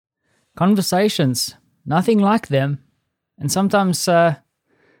Conversations, nothing like them. And sometimes they're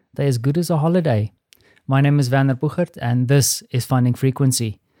as good as a holiday. My name is Werner Puchert, and this is Finding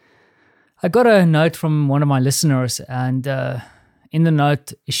Frequency. I got a note from one of my listeners, and in the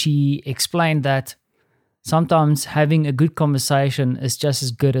note, she explained that sometimes having a good conversation is just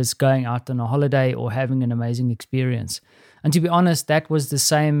as good as going out on a holiday or having an amazing experience. And to be honest, that was the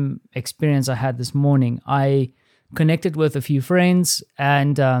same experience I had this morning. I connected with a few friends,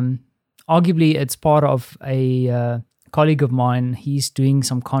 and arguably it's part of a colleague of mine. He's doing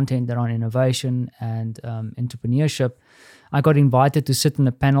some content around innovation and entrepreneurship. I got invited to sit in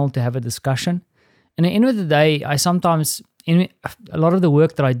a panel to have a discussion. And at the end of the day, I sometimes, in a lot of the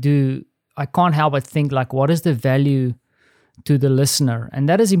work that I do, I can't help but think, like, what is the value to the listener? And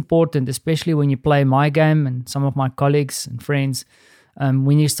that is important, especially when you play my game and some of my colleagues and friends,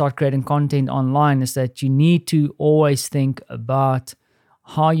 when you start creating content online, is that you need to always think about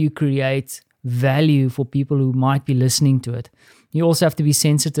how you create value for people who might be listening to it. You also have to be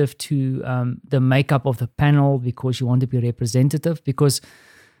sensitive to the makeup of the panel because you want to be representative. Because,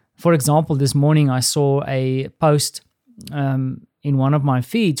 for example, this morning I saw a post in one of my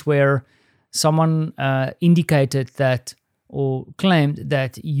feeds where someone indicated that or claimed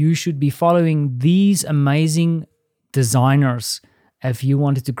that you should be following these amazing designers if you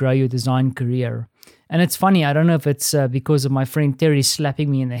wanted to grow your design career. And it's funny, I don't know if it's because of my friend Terry slapping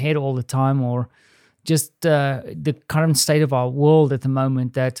me in the head all the time, or just the current state of our world at the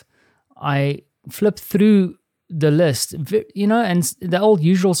moment, that I flip through the list, and the old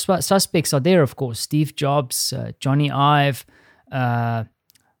usual suspects are there, of course. Steve Jobs, Johnny Ive, I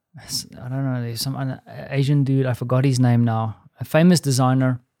don't know, there's some Asian dude, I forgot his name now, a famous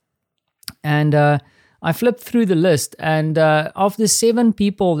designer. And I flipped through the list, and of the 7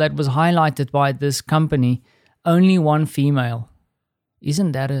 people that was highlighted by this company, only 1 female.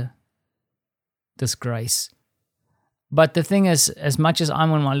 Isn't that a disgrace? But the thing is, as much as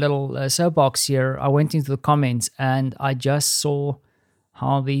I'm on my little soapbox here, I went into the comments and I just saw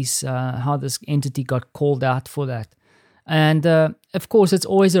how this entity got called out for that. And of course, it's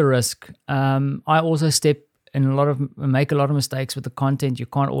always a risk. I also make a lot of mistakes with the content. You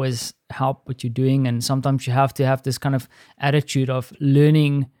can't always help what you're doing, and sometimes you have to have this kind of attitude of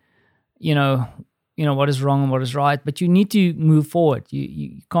learning, what is wrong and what is right. But you need to move forward.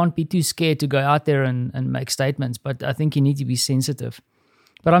 You can't be too scared to go out there and make statements. But I think you need to be sensitive.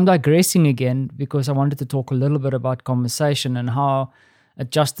 But I'm digressing again because I wanted to talk a little bit about conversation and how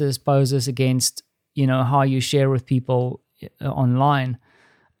it juxtaposes against how you share with people online.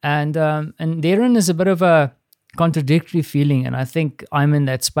 And therein is a bit of a contradictory feeling, and I think I'm in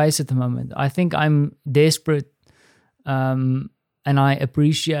that space at the moment. I think I'm desperate, and I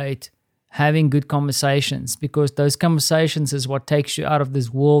appreciate having good conversations, because those conversations is what takes you out of this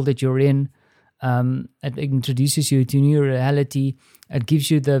world that you're in. It introduces you to new reality. It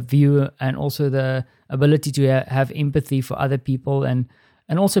gives you the view and also the ability to have empathy for other people, and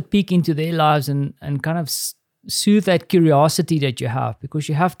also peek into their lives and kind of soothe that curiosity that you have, because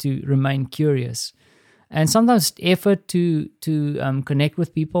you have to remain curious. And sometimes effort to connect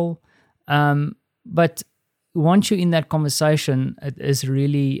with people. But once you're in that conversation, it is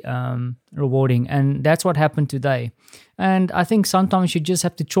really rewarding. And that's what happened today. And I think sometimes you just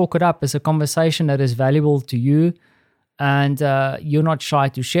have to chalk it up as a conversation that is valuable to you. And you're not shy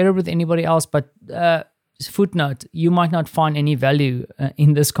to share it with anybody else. But footnote, you might not find any value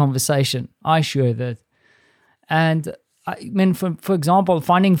in this conversation. I sure did. And I mean, for example,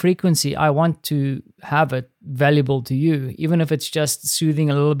 Finding Frequency, I want to have it valuable to you, even if it's just soothing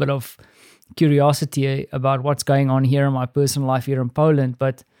a little bit of curiosity about what's going on here in my personal life here in Poland.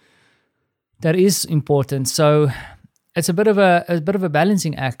 But that is important. So it's a bit of a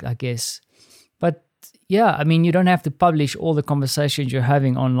balancing act, I guess. But yeah, I mean, you don't have to publish all the conversations you're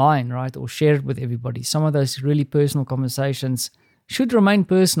having online, right? Or share it with everybody. Some of those really personal conversations should remain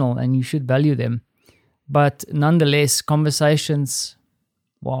personal, and you should value them. But nonetheless, conversations,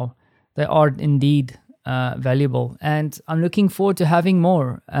 wow, they are indeed valuable. And I'm looking forward to having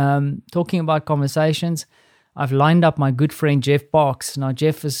more. Talking about conversations, I've lined up my good friend Jeff Parks. Now,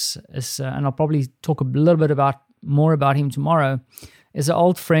 Jeff is and I'll probably talk a little bit more about him tomorrow, is an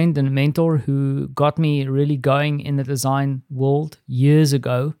old friend and mentor who got me really going in the design world years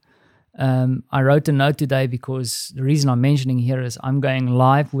ago. I wrote a note today because the reason I'm mentioning here is I'm going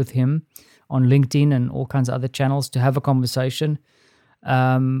live with him on LinkedIn and all kinds of other channels to have a conversation,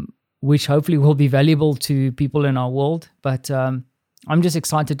 which hopefully will be valuable to people in our world. But I'm just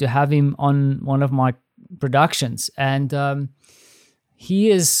excited to have him on one of my productions. And he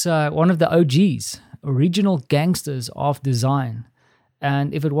is one of the OGs, original gangsters of design.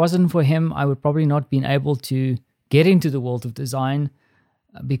 And if it wasn't for him, I would probably not been able to get into the world of design,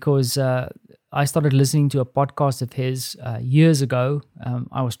 because I started listening to a podcast of his years ago.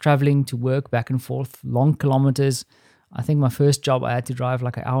 I was traveling to work back and forth, long kilometers. I think my first job, I had to drive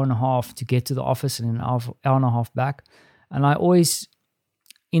like an hour and a half to get to the office and an hour and a half back. And I always,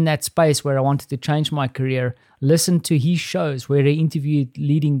 in that space where I wanted to change my career, listened to his shows where he interviewed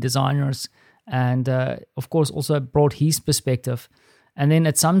leading designers and, of course, also brought his perspective. And then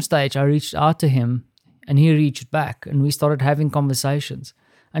at some stage, I reached out to him and he reached back and we started having conversations.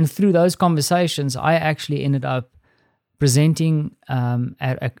 And through those conversations, I actually ended up presenting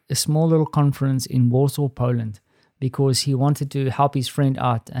at a small little conference in Warsaw, Poland, because he wanted to help his friend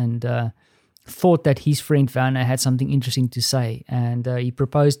out and thought that his friend Werner had something interesting to say. And he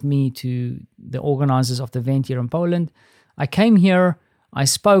proposed me to the organizers of the event here in Poland. I came here, I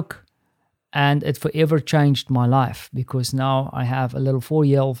spoke, and it forever changed my life, because now I have a little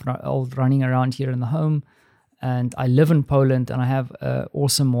 4-year-old running around here in the home. And I live in Poland, and I have an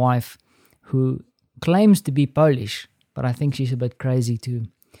awesome wife who claims to be Polish, but I think she's a bit crazy too.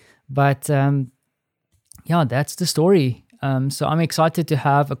 But yeah, that's the story. So I'm excited to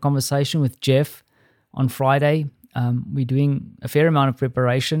have a conversation with Jeff on Friday. We're doing a fair amount of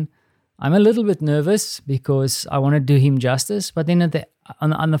preparation. I'm a little bit nervous because I want to do him justice, but then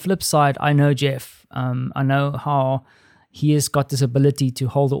on the flip side, I know Jeff. I know how he has got this ability to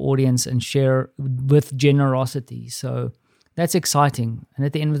hold the audience and share with generosity. So that's exciting. And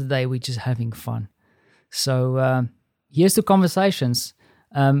at the end of the day, we're just having fun. So here's the conversations.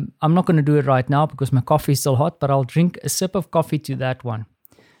 I'm not going to do it right now because my coffee is still hot, but I'll drink a sip of coffee to that one.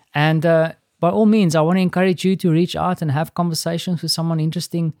 And by all means, I want to encourage you to reach out and have conversations with someone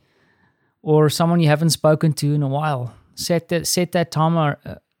interesting or someone you haven't spoken to in a while. Set that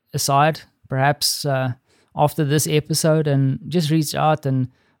timer aside, perhaps after this episode, and just reach out and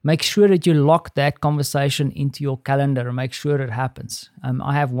make sure that you lock that conversation into your calendar and make sure it happens.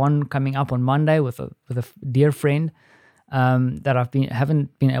 I have one coming up on Monday with a dear friend that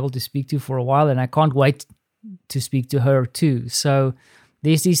haven't been able to speak to for a while, and I can't wait to speak to her too. So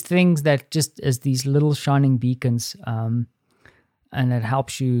there's these things that just as these little shining beacons, and it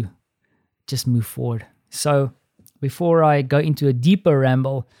helps you just move forward. So before I go into a deeper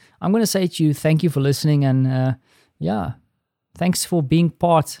ramble, I'm going to say to you, thank you for listening, and thanks for being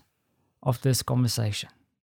part of this conversation.